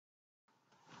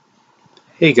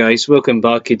Hey guys, welcome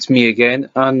back, it's me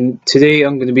again, and today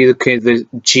I'm going to be looking at the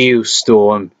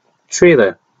GEOSTORM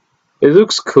trailer. It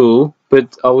looks cool,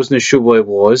 but I wasn't sure what it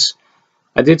was.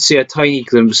 I did see a tiny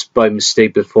glimpse by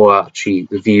mistake before I actually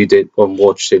reviewed it and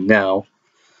watched it now.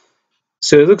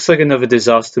 So it looks like another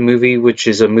disaster movie, which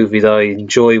is a movie that I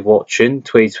enjoy watching.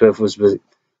 2012 was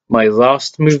my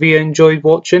last movie I enjoyed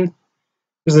watching. It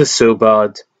wasn't so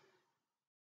bad.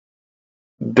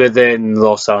 But then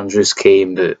Los Angeles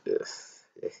came, but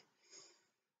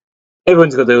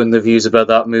everyone's got their own views about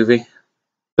that movie.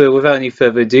 But without any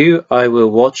further ado, I will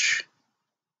watch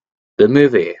the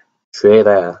movie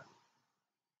trailer.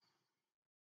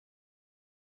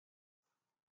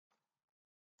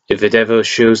 If it ever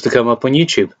shows to come up on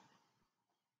YouTube.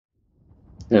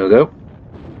 There we go.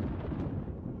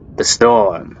 The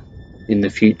storm. In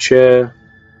the future.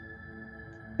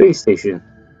 Space station.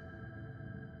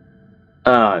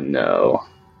 Ah, no.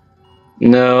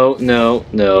 No, no,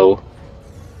 no.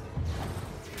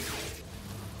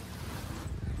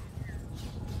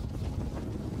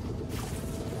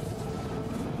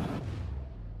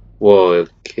 Whoa,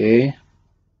 okay.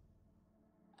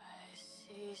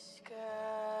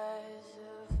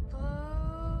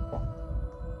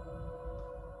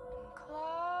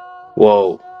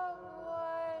 Whoa.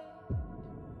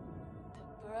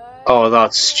 Oh,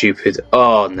 that's stupid.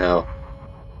 Oh, no.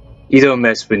 You don't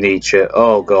mess with nature.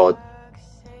 Oh, God.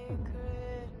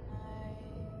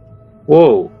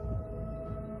 Whoa.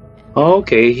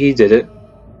 Okay, he did it.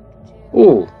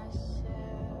 Ooh.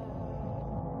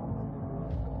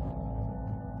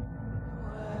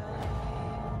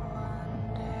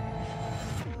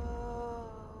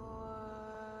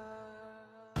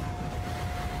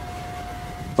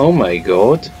 Oh my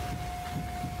God.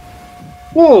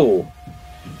 Whoa.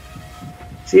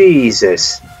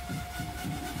 Jesus.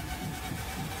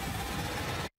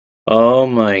 Oh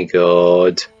my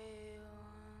God.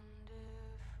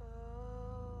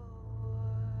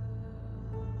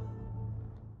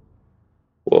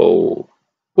 Whoa.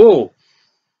 Whoa.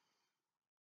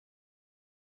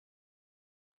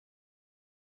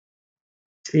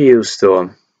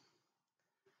 GEOSTORM.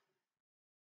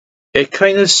 It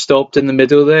kind of stopped in the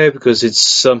middle there because it's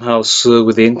somehow slow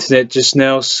with the internet just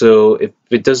now, so if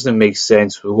it doesn't make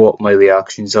sense with what my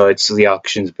reactions are, it's the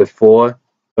reactions before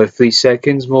by 3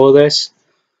 seconds more or less.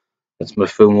 That's my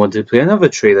phone wanted to play another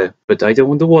trailer, but I don't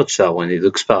want to watch that one, it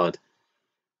looks bad.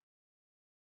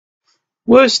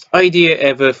 Worst idea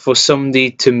ever for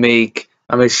somebody to make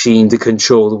a machine to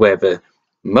control the weather.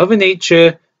 Mother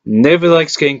Nature never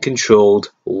likes getting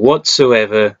controlled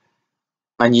whatsoever,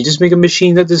 and you just make a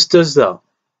machine that just does that.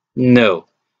 No.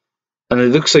 And it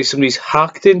looks like somebody's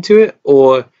hacked into it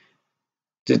or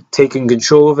taken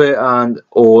control of it, and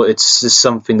or it's just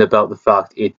something about the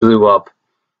fact it blew up.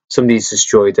 Somebody's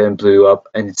destroyed it and blew up,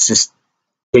 and it's just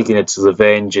taking its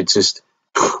revenge. It just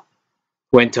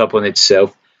went up on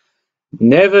itself.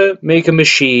 Never make a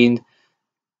machine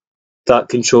that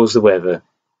controls the weather.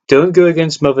 Don't go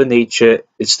against Mother Nature.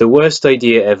 It's the worst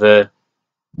idea ever.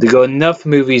 They got enough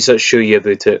movies that show you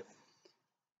about it.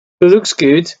 It looks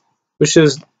good. Wish there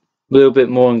was a little bit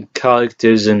more on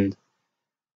characters and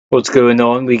what's going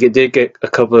on. We did get a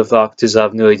couple of actors. I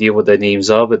have no idea what their names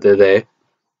are, but they're there.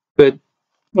 But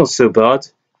not so bad.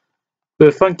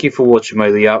 But thank you for watching my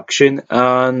reaction,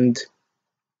 and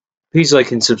please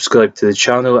like and subscribe to the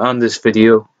channel and this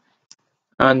video,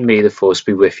 and may the force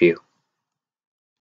be with you.